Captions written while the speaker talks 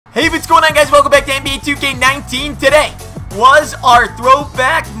Hey, what's going on, guys? Welcome back to NBA 2K19. Today was our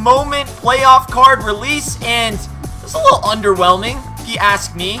throwback moment playoff card release, and it was a little underwhelming, if you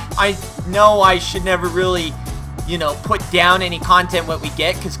ask me. I know I should never really, put down any content what we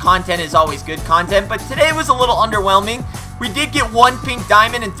get, because content is always good content, but today was a little underwhelming. We did get one pink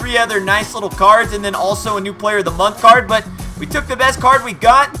diamond and 3 other nice little cards, and then also a new player of the month card, but we took the best card we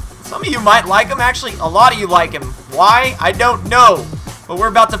got. Some of you might like him. Actually, a lot of you like him. Why? I don't know. But we're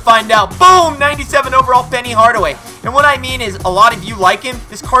about to find out. Boom! 97 overall Penny Hardaway. And what I mean is, a lot of you like him.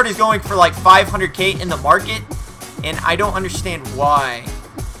 This card is going for like 500k in the market, and I don't understand why.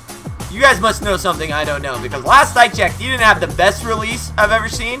 You guys must know something I don't know, because last I checked, he didn't have the best release I've ever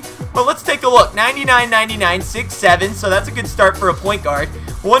seen. But let's take a look. 99, 99, 6'7", so that's a good start for a point guard.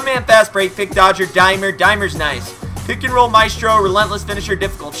 One-man fast break, pick dodger, dimer. Dimer's nice. Pick and roll maestro, relentless finisher,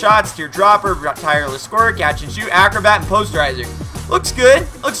 difficult shots, tier dropper, tireless scorer, catch and shoot, acrobat, and posterizer. Looks good.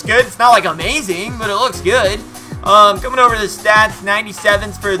 Looks good. It's not like amazing, but it looks good. Coming over to the stats,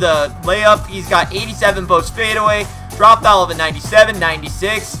 97s for the layup. He's got 87 post fadeaway. Drop foul of a 97,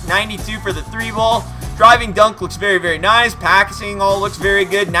 96, 92 for the 3-ball. Driving dunk looks very, very nice. Passing all looks very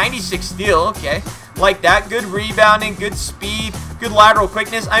good. 96 steal. Okay. Like that. Good rebounding. Good speed. Good lateral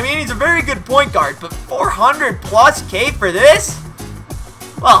quickness. I mean, he's a very good point guard, but 400 plus K for this?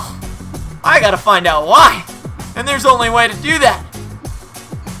 Well, I gotta find out why. And there's only a way to do that.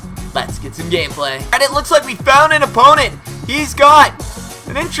 Let's get some gameplay. And it looks like we found an opponent. He's got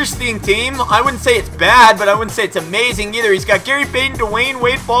an interesting team. I wouldn't say it's bad, but I wouldn't say it's amazing either. He's got Gary Payton, Dwayne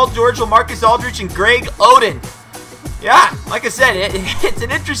Wade, Paul George, LaMarcus Aldridge, and Greg Oden. Yeah, like I said, it's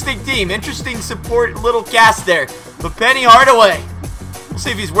an interesting team. Interesting support little cast there. But Penny Hardaway, we'll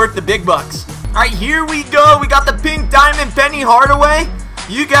see if he's worth the big bucks. All right, here we go. We got the pink diamond Penny Hardaway.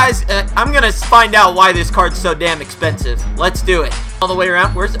 You guys, I'm going to find out why this card's so damn expensive. Let's do it. All the way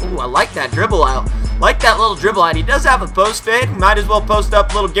around. Ooh, I like that dribble out. Like that little dribble out. He does have a post fade. Might as well post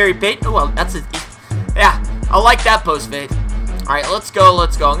up little Gary Payton. Oh, well, that's it. Yeah, I like that post fade. All right, let's go.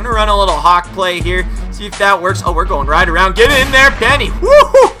 Let's go. I'm going to run a little hawk play here. See if that works. Oh, we're going right around. Get in there, Penny.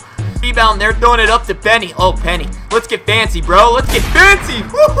 Woohoo! Rebound there, throwing it up to Penny. Oh, Penny. Let's get fancy, bro. Let's get fancy.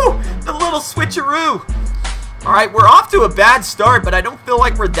 Woohoo! The little switcheroo. All right, we're off to a bad start, but I don't feel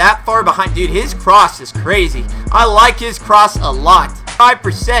like we're that far behind. Dude, his cross is crazy. I like his cross a lot.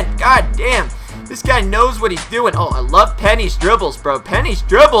 5%. God damn. This guy knows what he's doing. Oh, I love Penny's dribbles, bro. Penny's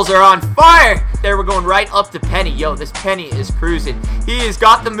dribbles are on fire. There, we're going right up to Penny. Yo, this Penny is cruising. He has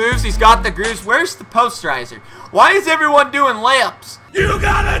got the moves. He's got the grooves. Where's the posterizer? Why is everyone doing layups? You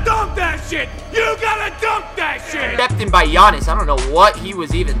gotta dunk that shit! You gotta dunk that shit! Stepped in by Giannis. I don't know what he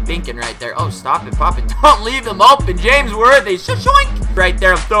was even thinking right there. Oh, stop it, pop it. Don't leave him open. James Worthy. Shoink! Right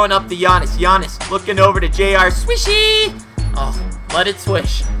there, I'm throwing up to Giannis. Giannis looking over to JR. Swishy! Oh, let it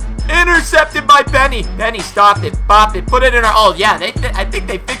swish. Intercepted by Penny. Penny, stop it. Pop it. Put it in our... Oh, yeah, I think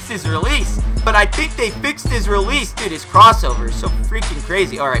they fixed his release. But I think they fixed his release. Dude, his crossover is so freaking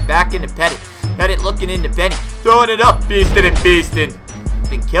crazy. All right, back into Pettit. Pettit looking into Penny. Throwing it up. Beasting and beasting.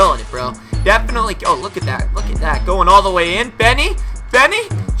 Been killing it, bro. Definitely. Oh, look at that. Look at that. Going all the way in. Penny. Penny.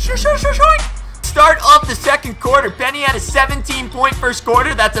 Start of the second quarter. Penny had a 17-point first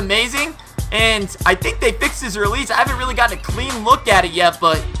quarter. That's amazing. And I think they fixed his release. I haven't really gotten a clean look at it yet,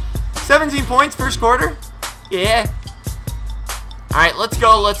 but 17 points first quarter. Yeah. All right, let's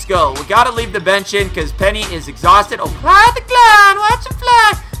go. Let's go. We got to leave the bench in because Penny is exhausted. Oh, Clyde the Clown. Watch him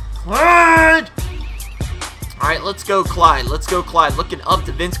fly. Clyde. All right, let's go, Clyde. Let's go, Clyde. Looking up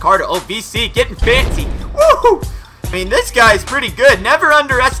to Vince Carter. Oh, VC getting fancy. Woo! I mean, this guy's pretty good. Never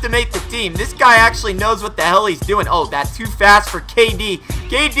underestimate the team. This guy actually knows what the hell he's doing. Oh, that's too fast for KD.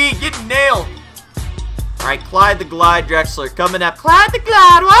 KD getting nailed. All right, Clyde the Glide Drexler coming up. Clyde the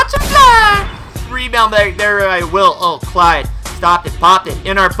Glide. Watch him fly. Rebound there I will. Oh, Clyde. Stop it. Pop it.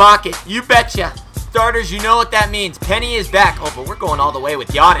 In our pocket. You betcha. Starters, you know what that means. Penny is back. Oh, but we're going all the way with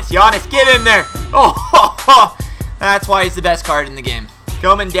Giannis. Giannis, get in there. Oh, that's why he's the best card in the game.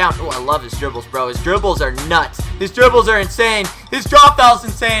 Coming down. Oh, I love his dribbles, bro. His dribbles are nuts. His dribbles are insane. His drop foul's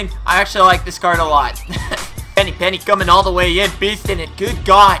insane. I actually like this card a lot. Penny coming all the way in. Beasting it. Good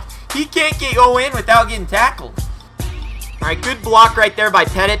God. He can't go in without getting tackled. All right, good block right there by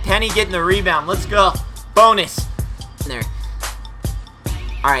Pettit. Penny getting the rebound. Let's go. Bonus. There.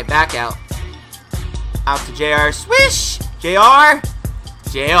 All right, back out. Out to JR. Swish! JR.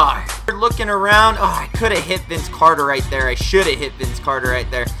 Looking around. Oh, I could have hit Vince Carter right there. I should have hit Vince Carter right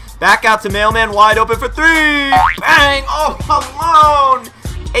there. Back out to Mailman. Wide open for 3. Bang! Oh, alone.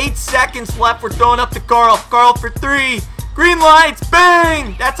 8 seconds left. We're throwing up to Carl. Carl for 3. Green lights.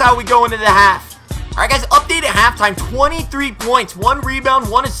 Bang! That's how we go into the half. Alright guys, update at halftime, 23 points, 1 rebound,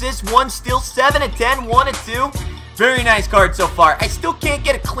 1 assist, 1 steal, 7 of 10, 1 of 2. Very nice card so far. I still can't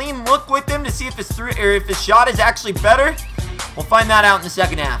get a clean look with him to see if his shot is actually better. We'll find that out in the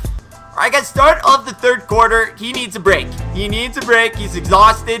second half. Alright guys, start of the third quarter. He needs a break. He needs a break. He's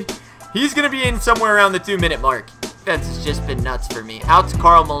exhausted. He's going to be in somewhere around the 2-minute mark. Defense has just been nuts for me. Out to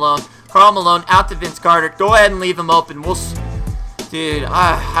Karl Malone. Karl Malone out to Vince Carter. Go ahead and leave him open. Dude,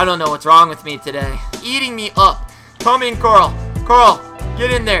 I don't know what's wrong with me today. Eating me up. Come in, Karl. Karl,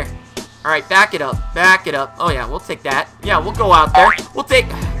 get in there. Alright, back it up. Back it up. Oh, yeah, we'll take that. Yeah, we'll go out there. We'll take...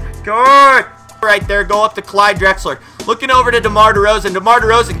 Good. Right there, go up to Clyde Drexler. Looking over to DeMar DeRozan. DeMar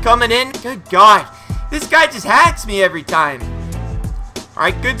DeRozan coming in. Good God. This guy just hacks me every time.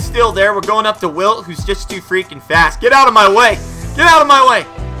 Alright, good steal there. We're going up to Wilt, who's just too freaking fast. Get out of my way. Get out of my way.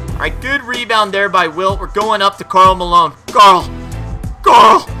 Alright, good rebound there by Wilt. We're going up to Karl Malone. Karl.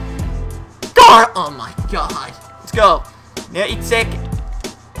 Karl. Karl. Oh, my God. Let's go. Yeah, eat sick.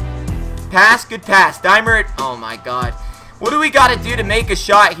 Pass. Good pass. Dimer. Oh, my God. What do we got to do to make a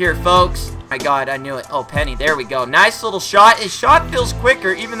shot here, folks? My God, I knew it. Oh, Penny, there we go. Nice little shot. His shot feels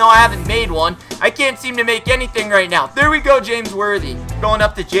quicker, even though I haven't made one. I can't seem to make anything right now. There we go, James Worthy. Going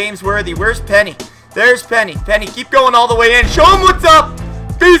up to James Worthy. Where's Penny? There's Penny. Penny, keep going all the way in. Show him what's up.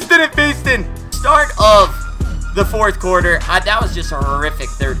 Feasting and feasting. Start of the fourth quarter. That was just a horrific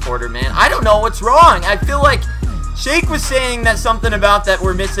third quarter, man. I don't know what's wrong. I feel like Shake was saying that something about that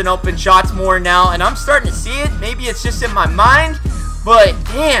we're missing open shots more now, and I'm starting to see it. Maybe it's just in my mind. But,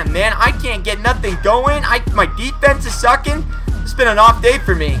 damn, man, I can't get nothing going. My defense is sucking. It's been an off day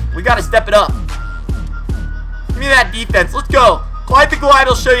for me. We got to step it up. Give me that defense. Let's go. Clyde the Glide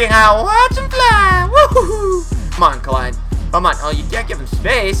will show you how. Watch him fly. Woohoo. Come on, Clyde. Come on. Oh, you can't give him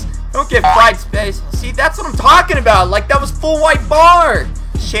space. Don't give Clyde space. See, that's what I'm talking about. Like, that was full white bar.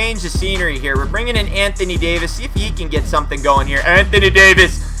 Change the scenery here. We're bringing in Anthony Davis. See if he can get something going here. Anthony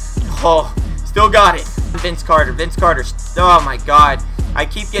Davis. Oh, still got it. Vince Carter. Vince Carter. Oh, my God. I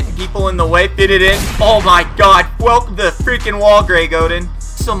keep getting people in the way. Fit it in. Oh, my God. Welcome to the freaking wall, Greg Oden.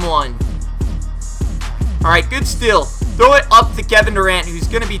 Someone. All right, good steal. Throw it up to Kevin Durant, who's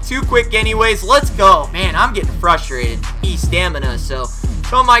going to be too quick anyways. Let's go. Man, I'm getting frustrated. He's stamina, so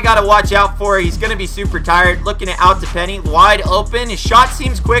something I got to watch out for. He's going to be super tired. Looking at out to Penny. Wide open. His shot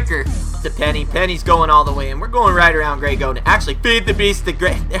seems quicker. To Penny. Penny's going all the way in. We're going right around Greg Oden. Actually, feed the beast to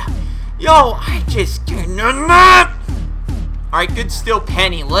Greg. Yo, I just cannot. Alright, good steal,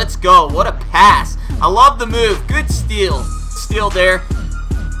 Penny. Let's go. What a pass. I love the move. Good steal. Steal there.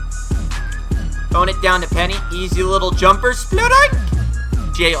 Throwing it down to Penny. Easy little jumper. Splodink.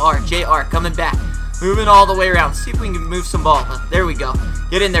 JR coming back. Moving all the way around. See if we can move some ball. There we go.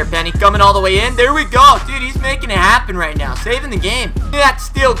 Get in there, Penny. Coming all the way in. There we go. Dude, he's making it happen right now. Saving the game. Look at that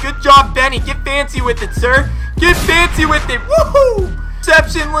steal. Good job, Penny. Get fancy with it, sir. Get fancy with it. Woohoo!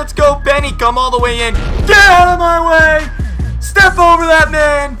 Reception, let's go, Penny. Come all the way in. Get out of my way. Step over that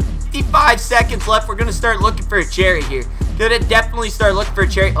man. 55 seconds left. We're going to start looking for a cherry here. Gonna definitely start looking for a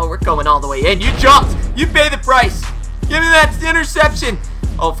cherry. Oh, we're going all the way in. You jumped. You pay the price. Give me that interception.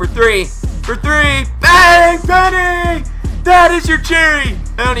 Oh, for three. For three. Bang, Penny. That is your cherry.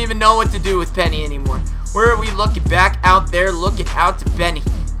 I don't even know what to do with Penny anymore. Where are we looking? Back out there. Looking out to Penny.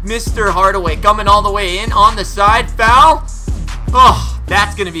 Mr. Hardaway coming all the way in on the side. Foul. Oh,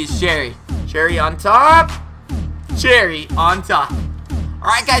 that's going to be cherry. Cherry on top. Cherry on top.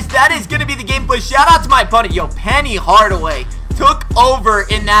 Alright, guys, that is going to be the gameplay. Shout out to my opponent. Yo, Penny Hardaway took over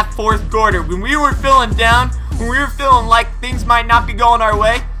in that fourth quarter. When we were feeling down, when we were feeling like things might not be going our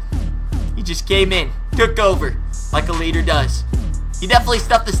way, he just came in, took over, like a leader does. He definitely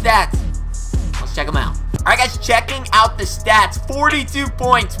stuffed the stats. Let's check them out. Alright, guys, checking out the stats. 42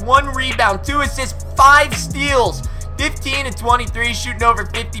 points, 1 rebound, 2 assists, 5 steals. 15 and 23, shooting over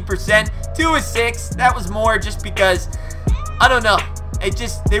 50%. 2 of 6. That was more just because, I don't know.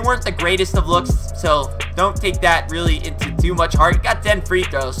 They weren't the greatest of looks, so don't take that really into too much heart. He got 10 free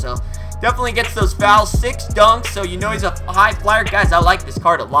throws, so definitely gets those fouls. 6 dunks, so you know he's a high flyer. Guys, I like this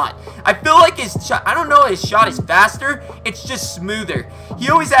card a lot. I feel like his shot, I don't know, his shot is faster. It's just smoother. He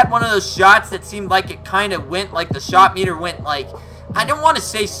always had one of those shots that seemed like it kind of went, like the shot meter went like, I don't want to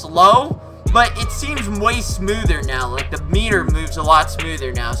say slow, but it seems way smoother now. Like the meter moves a lot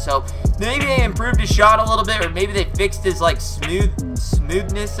smoother now. So maybe they improved his shot a little bit, or maybe they fixed his like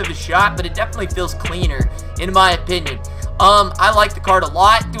smoothness of his shot, but it definitely feels cleaner in my opinion. I like the card a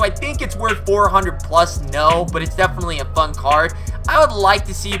lot. Do I think it's worth 400 plus? No, but it's definitely a fun card. I would like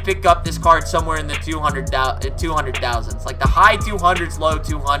to see you pick up this card somewhere in the 200,000s, like the high 200s, low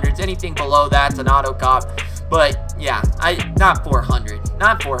 200s. Anything below that's an auto cop. But yeah, not 400,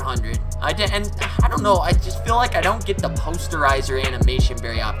 not 400. I don't know, I just feel like I don't get the posterizer animation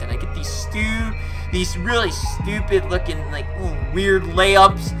very often. I get these really stupid looking, like, weird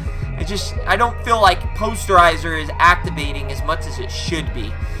layups. I don't feel like posterizer is activating as much as it should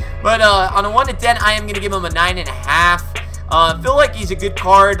be. But on a 1 to 10, I am going to give him a 9.5. I feel like he's a good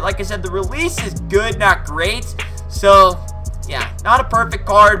card. Like I said, the release is good, not great. So, yeah, not a perfect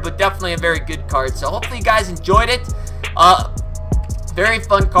card, but definitely a very good card. So, hopefully you guys enjoyed it. Very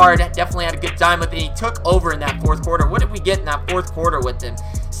fun card. Definitely had a good time with it. He took over in that fourth quarter. What did we get in that fourth quarter with him?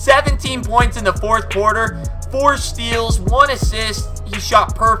 17 points in the fourth quarter, 4 steals, 1 assist. He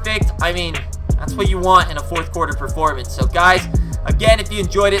shot perfect. I mean, that's what you want in a fourth quarter performance. So, guys, again, if you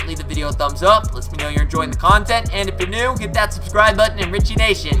enjoyed it, leave the video a thumbs up. Let me know you're enjoying the content. And if you're new, hit that subscribe button. And Richie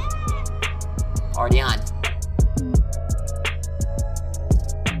Nation, party on.